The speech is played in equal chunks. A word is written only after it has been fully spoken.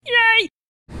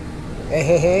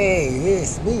Hey,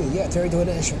 it's me. Yeah, Terry doing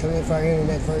that. Coming in for our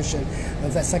internet version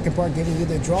of that second part, giving you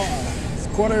the draw.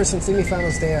 Quarters and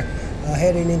semifinals there,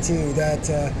 heading into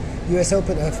that U.S.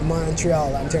 Open of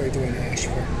Montreal. I'm Terry doing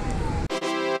Ashford.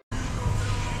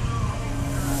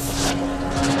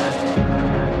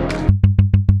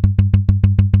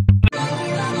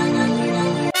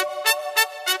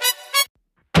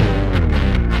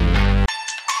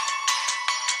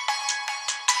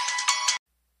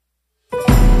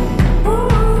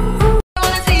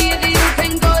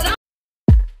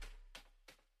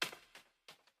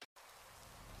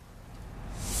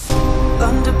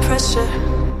 Under pressure.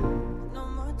 No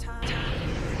more time.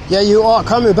 Yeah, you are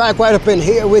coming back right up in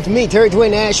here with me, Terry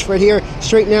Dwayne Ashford here,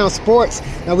 Straight Now Sports.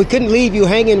 Now, we couldn't leave you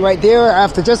hanging right there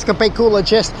after Jessica Pegula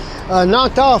just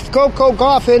knocked off Coco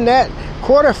Gauff in that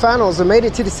quarterfinals and made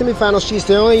it to the semifinals. She's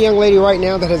the only young lady right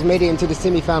now that has made it into the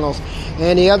semifinals,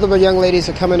 and the other young ladies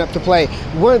are coming up to play.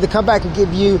 We wanted to come back and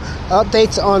give you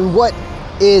updates on what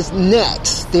is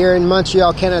next there in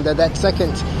Montreal, Canada, that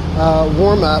second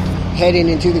warm-up heading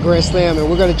into the Grand Slam, and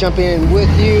we're going to jump in with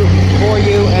you, for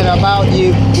you, and about you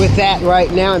with that right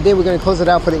now, and then we're going to close it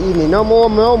out for the evening. No more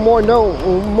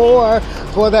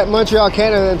for that Montreal,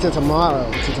 Canada until tomorrow.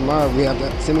 Until tomorrow, we have the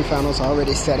semifinals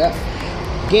already set up.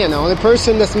 Again, the only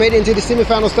person that's made it into the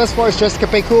semifinals thus far is Jessica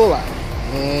Pegula,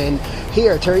 and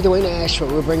here, Terry Dwayne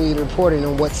Ashford will bring you the reporting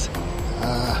on what's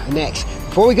next.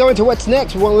 Before we go into what's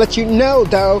next, we want to let you know,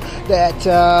 though,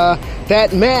 that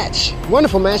that match,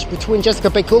 wonderful match between Jessica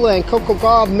Pegula and Coco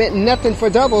Gauff meant nothing for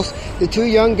doubles. The two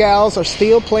young gals are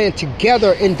still playing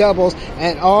together in doubles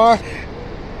and are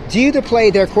due to play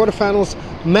their quarterfinals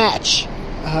match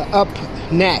up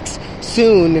next,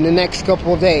 soon in the next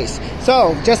couple of days.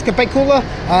 So, Jessica Pegula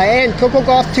and Coco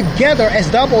Gauff together as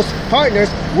doubles partners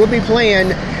will be playing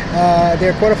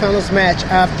their quarterfinals match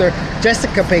after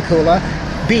Jessica Pegula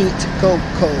beat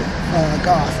Coco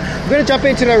Gauff. We're going to jump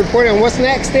into the report on what's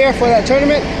next there for that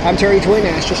tournament. I'm Terry Dwayne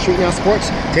Ashford, Street Now Sports,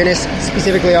 tennis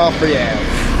specifically all for you.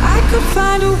 I could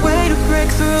find a way to break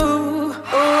through, a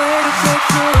way to break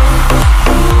through.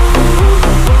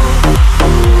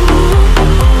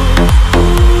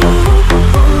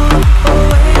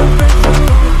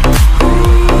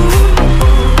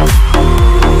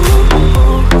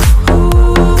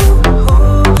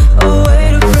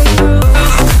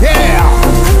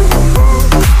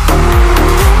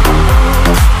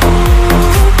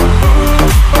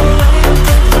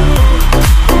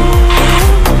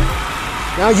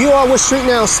 Now you are with Street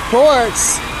Now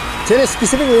Sports, tennis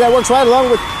specifically, that works right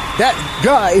along with that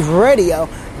guy radio.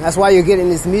 And that's why you're getting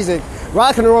this music,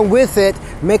 rocking along with it,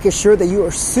 making sure that you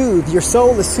are soothed. Your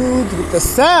soul is soothed with the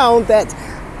sound that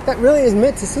really is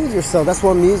meant to soothe your soul. That's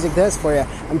what music does for you.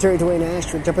 I'm Terry Dwayne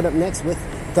Ashford, jumping up next with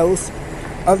those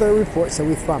other reports that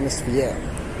we've promised for you.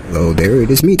 Hello there,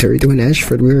 it is me, Terry Dwayne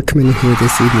Ashford. We're coming in here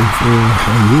this evening for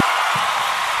you.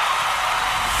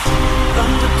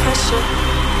 Under pressure.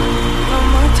 No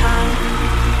more time.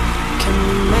 Can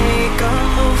we make a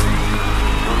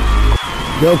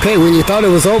move? Okay, when you thought it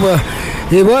was over,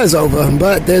 it was over.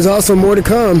 But there's also more to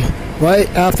come right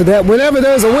after that. Whenever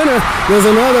there's a winner, there's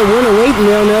another winner waiting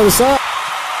there on the other side.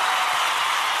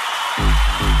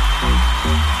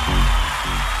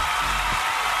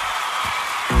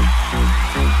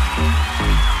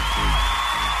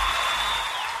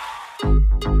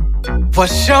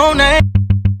 What's your name?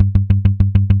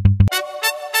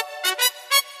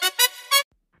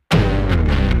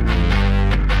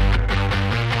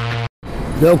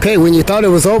 Okay, when you thought it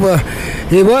was over,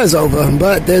 it was over.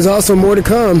 But there's also more to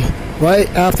come right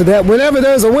after that. Whenever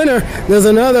there's a winner, there's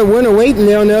another winner waiting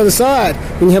there on the other side.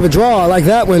 When you have a draw like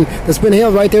that one that's been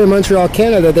held right there in Montreal,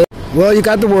 Canada. Well, you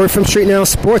got the word from Street Now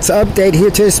Sports update here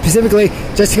to specifically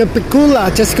Jessica Pegula.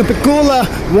 Jessica Pegula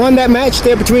won that match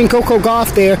there between Coco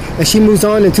Gauff there, and she moves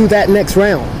on into that next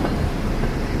round.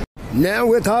 Now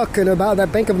we're talking about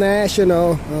that Bank of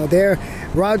National, there,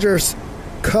 Rogers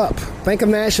Cup. Bank of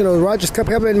National, Rogers Cup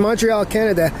up in Montreal,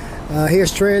 Canada.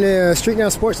 Here's Street Now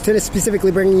Sports Tennis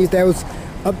specifically bringing you those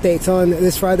updates on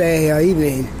this Friday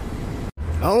evening.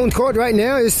 On court right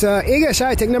now is Iga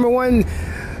Swiatek, number one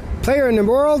player in the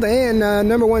world and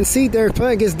number one seed there,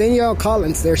 playing against Danielle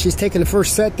Collins there. She's taking the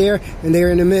first set there, and they're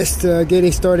in the midst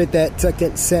getting started that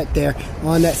second set there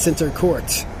on that center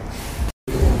court.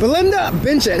 Belinda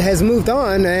Bencic has moved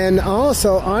on, and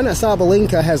also Anna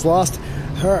Sabalenka has lost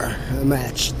her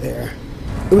match there.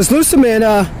 It was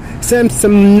Lyudmila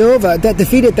Samsonova that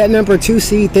defeated that number two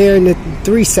seed there in the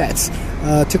 3 sets.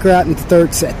 Took her out in the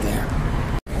 3rd set there.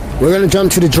 We're going to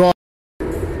jump to the draw.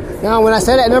 Now, when I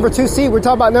say that number 2 seed, we're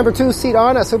talking about number 2 seed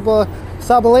Anna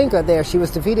Sabalenka there. She was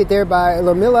defeated there by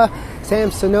Lyudmila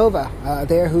Samsonova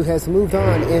there, who has moved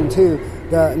on into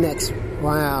the next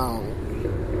round.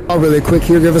 Oh, really quick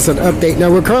here, give us an update.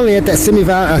 Now, we're currently at that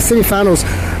semifinals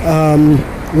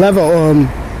level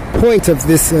point of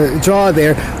this draw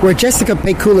there, where Jessica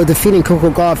Pegula defeating Coco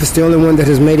Gauff is the only one that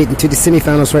has made it into the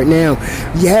semifinals right now.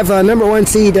 You have number one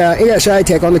seed Iga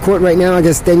Swiatek on the court right now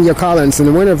against Danielle Collins, and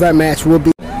the winner of that match will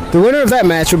be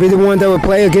the one that will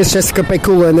play against Jessica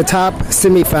Pegula in the top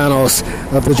semifinals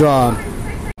of the draw.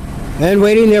 And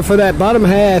waiting there for that bottom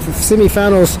half of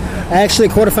semifinals, actually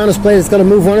quarterfinals play is going to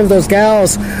move one of those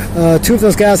gals, two of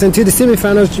those gals into the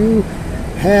semifinals. You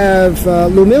have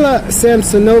Lumila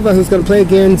Samsonova, who's going to play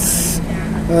against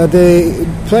the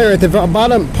player at the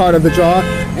bottom part of the draw,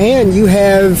 and you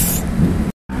have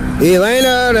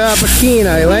Elena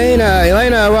Rybakina,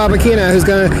 who's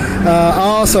going to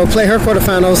also play her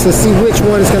quarterfinals to see which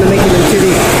one is going to make it into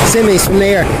the semis from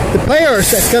there. The players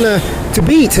that's going to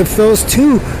beat of those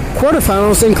two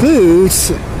quarterfinals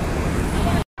includes,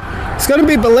 it's going to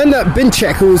be Belinda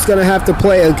Bencic, who's going to have to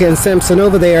play against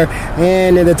Samsonova there,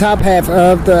 and in the top half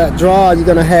of the draw you're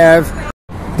going to have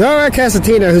Dara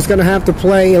Kasatina, who's going to have to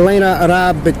play Elena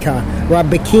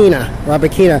Rybakina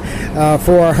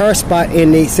for her spot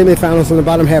in the semifinals in the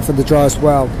bottom half of the draw as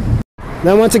well.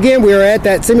 Now, once again, we are at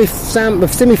that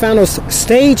semifinals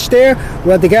stage there,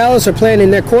 where the gals are playing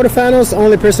in their quarterfinals. The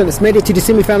only person that's made it to the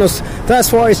semifinals thus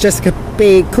far is Jessica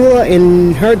Pegula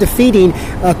in her defeating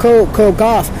Coco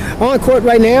Gauff. On court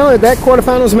right now, that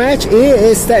quarterfinals match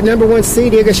is that number one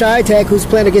seed, Iga Swiatek, who's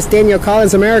playing against Danielle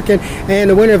Collins, American,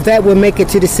 and the winner of that will make it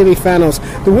to the semifinals.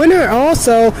 The winner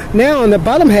also, now on the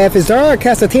bottom half, is Dara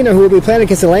Kasatina, who will be playing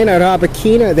against Elena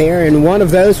Rybakina there, and one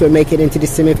of those will make it into the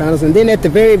semifinals. And then at the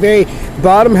very, very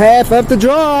bottom half of the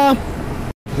draw,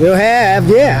 we'll have,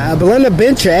 Belinda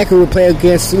Bencic, who will play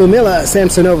against Lumila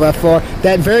Samsonova for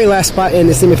that very last spot in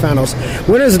the semifinals.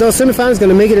 Winners of those semifinals going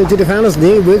to make it into the finals.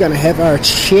 Then we're going to have our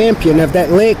champion of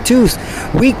that leg 2,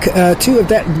 week 2 of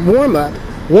that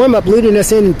warm-up leading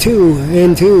us into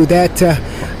that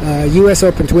U.S.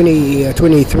 Open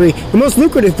 2023. The most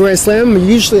lucrative Grand Slam.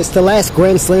 Usually it's the last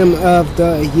Grand Slam of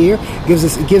the year. Gives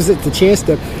it the chance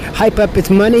to hype up its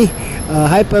money,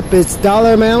 hype up its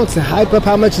dollar amounts, hype up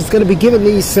how much it's going to be giving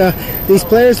these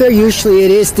players there. Usually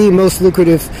it is the most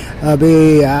lucrative. I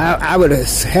would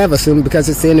have assumed, because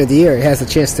it's the end of the year, it has a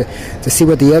chance to see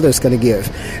what the other is going to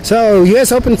give. So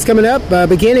U.S. Open's coming up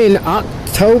beginning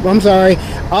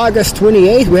August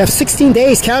 28th. We have 16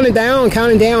 days counting down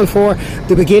for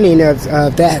the beginning of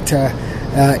that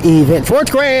event.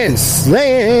 Fourth Grand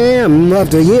Slam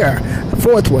of the year.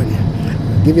 Fourth one.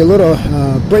 Give you a little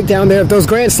breakdown there of those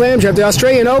Grand Slams. You have the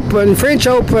Australian Open, French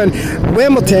Open,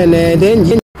 Wimbledon, and then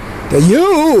the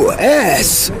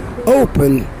U.S.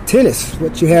 Open tennis.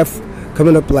 What you have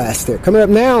coming up last there. Coming up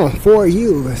now for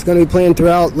you. It's going to be playing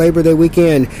throughout Labor Day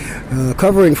weekend.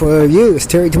 Covering for you is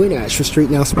Terry Tweenash for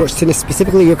Street Now Sports Tennis,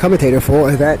 specifically your commentator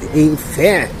for that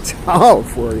event. Oh,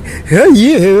 for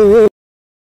you.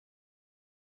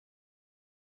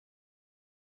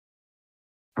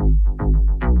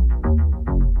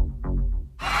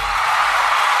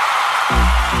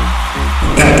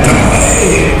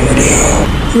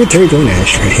 With Terry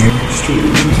Tweenash right here.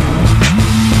 Street.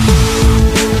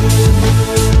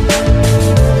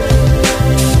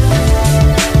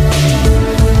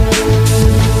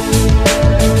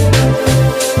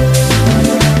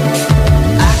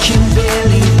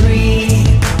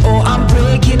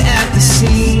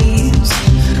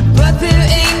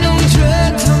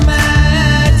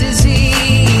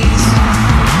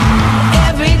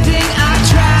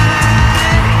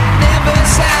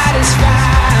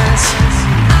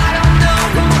 I don't know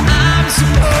who I'm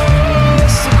supposed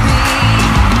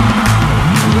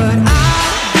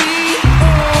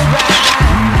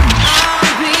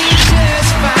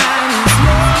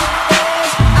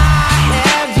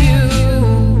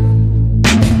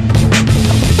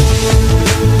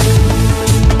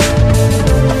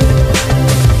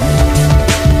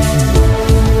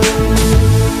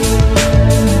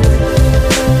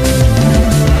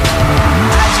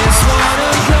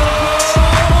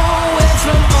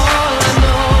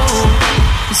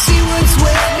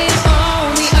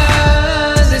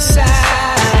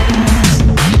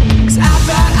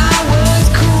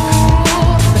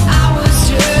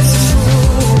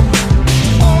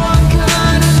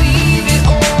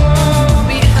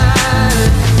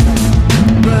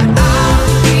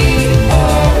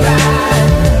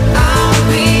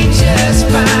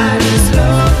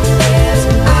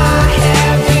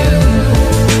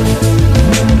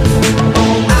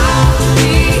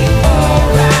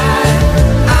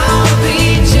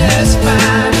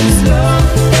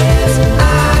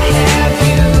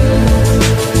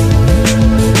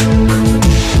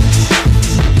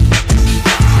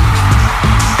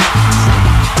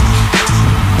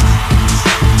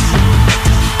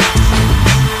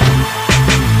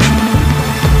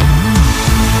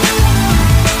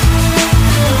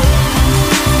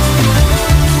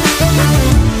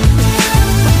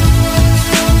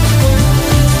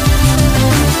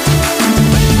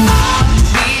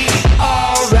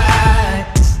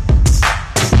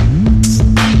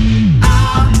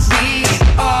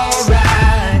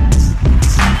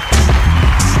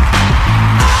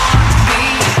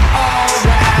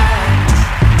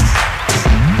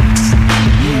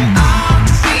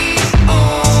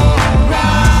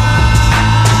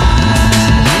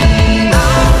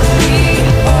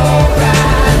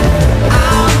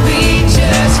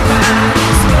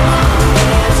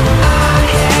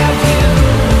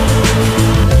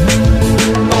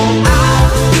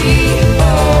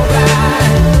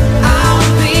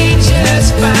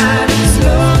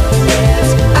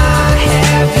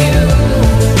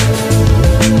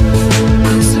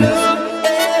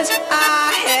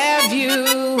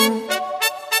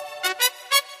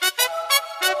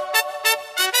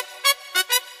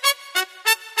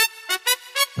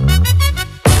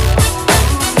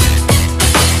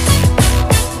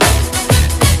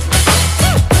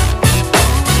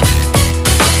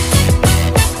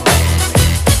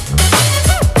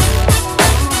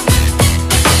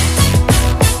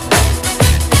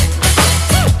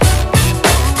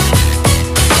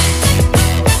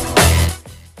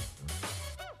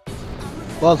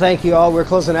Well, thank you all. We're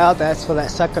closing out. That's for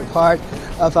that second part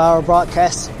of our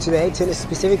broadcast today. Tennis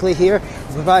specifically here.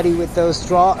 We'll provide you with those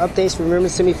draw updates. Remember,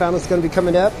 semifinals is going to be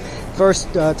coming up.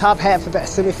 First, top half of that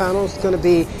semifinal is going to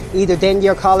be either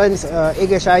Danielle Collins,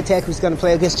 Iga Swiatek, who's going to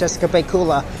play against Jessica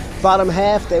Pegula. Bottom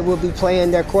half, they will be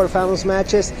playing their quarterfinals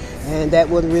matches, and that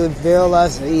would reveal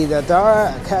us either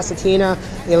Dara Kasatkina,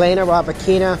 Elena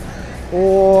Rybakina,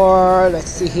 or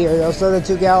let's see here, those other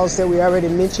two gals that we already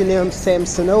mentioned them,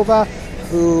 Samsonova,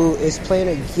 who is playing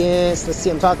against, let's see,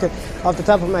 I'm talking off the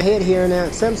top of my head here now.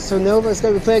 Samsonova is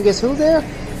going to be playing against who there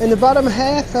in the bottom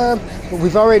half?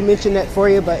 We've already mentioned that for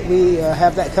you, but we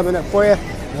have that coming up for you.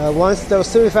 Once those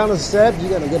semifinals are set up,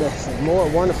 you're going to get some more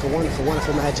wonderful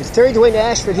matches. Terry Dwayne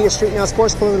Ashford here, Street Now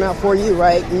Sports, closing out for you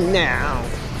right now.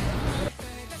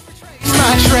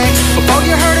 Before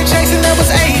you heard her chasing, there was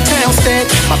A-Town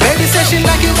Stat. My baby said she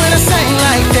like it when I sing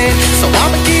like that, so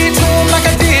I'ma give it to him like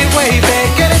I did way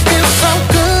back. And it feels so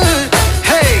good.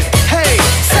 Hey, hey,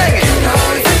 sing it. You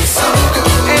know it feels so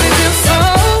good. And it feels so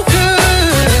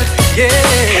good.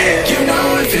 Yeah. You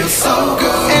know it feels so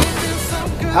good. And it feels so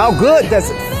good. How good does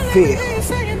it feel?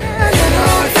 You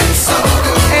know it feels so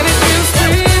good. And it feels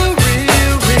real,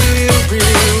 real, real,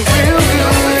 real, real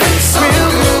good. Real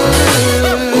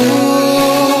good.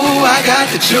 Ooh, I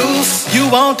got the juice. You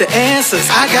want the answers,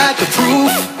 I got the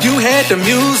proof. You had the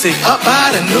music up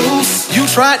by the noose. You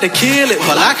tried to kill it,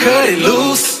 well I cut it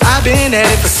loose. I've been at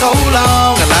it for so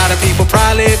long. A lot of people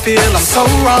probably feel I'm so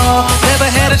wrong. Never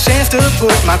had a chance to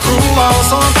put my crew on,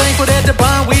 so I'm thankful that the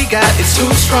bond we got is too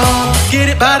strong.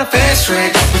 Get it by the fast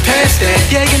track, we passed that.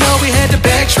 Yeah, you know we had to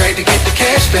backtrack to get the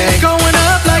cash back. Going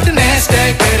up like the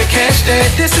NASDAQ, better cash that.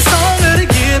 This is song of the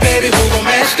year, baby, who gon'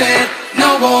 match that?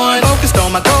 No one. Focused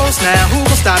on my goals now, who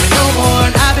gon' stop me? No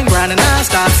one. I've been grinding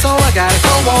non-stop, so I gotta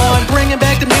go on. Bringing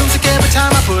back the music every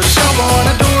time I put a show on.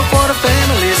 I do it for the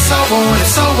family, so on and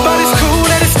so on. But it's cool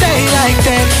that it stay like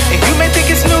that. And you may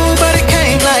think it's new, but it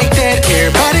came like that.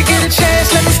 Everybody get a chance,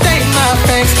 let me state my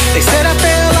facts. They said I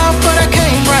fell off, but I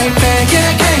came right back. Yeah,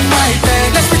 I came right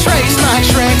back. Let's retrace my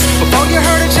tracks. Before you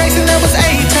heard her chasing, there was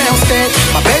A-Town Stat.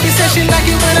 My baby said she like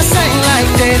it when I sang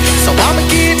like that, so I'ma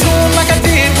give it to him like I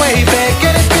did way back.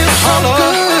 And it feels so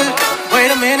good. Wait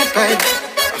a minute, baby,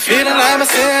 I'm feeling like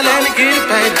myself, let me get it,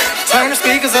 baby. Turn the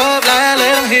speakers up loud,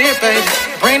 let them hear it, baby.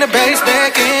 Bring the bass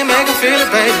back in, make them feel it,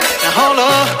 baby. Now hold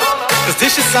up, cause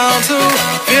this your song too.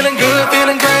 Feeling good,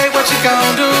 feeling great, what you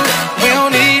gon' do? We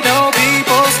don't need no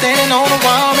people standing on the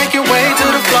wall. Make your way to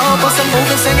the floor, bust a move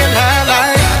and sing it loud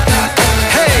like,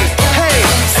 hey, hey,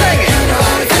 sing it. You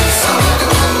know it feels so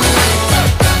good.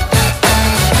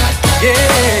 Yeah.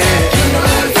 You know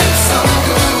it feels so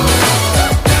good.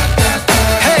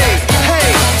 Hey, hey,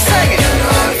 sing it. You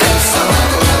know it feels so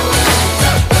good.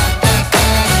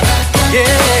 Yeah.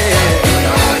 You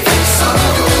know it feels so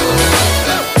good.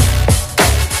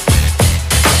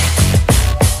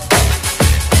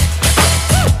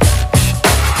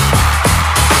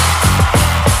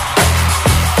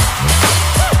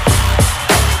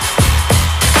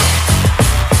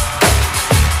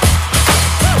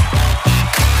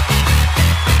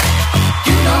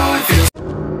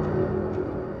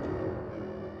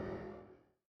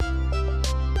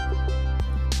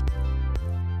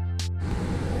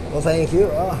 Well, thank you.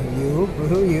 Oh,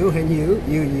 you, and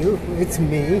you. It's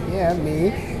me. Yeah,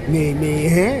 me.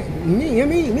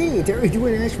 Terry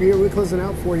Dwayne Ashford here. We're closing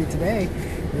out for you today.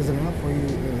 Closing out for you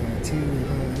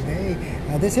today.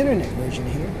 This internet version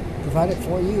here, provided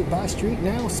for you by Street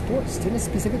Now Sports, tennis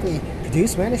specifically,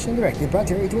 produced, managed, and directed by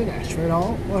Terry Dwayne Ashford.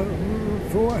 All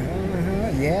for,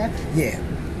 yeah.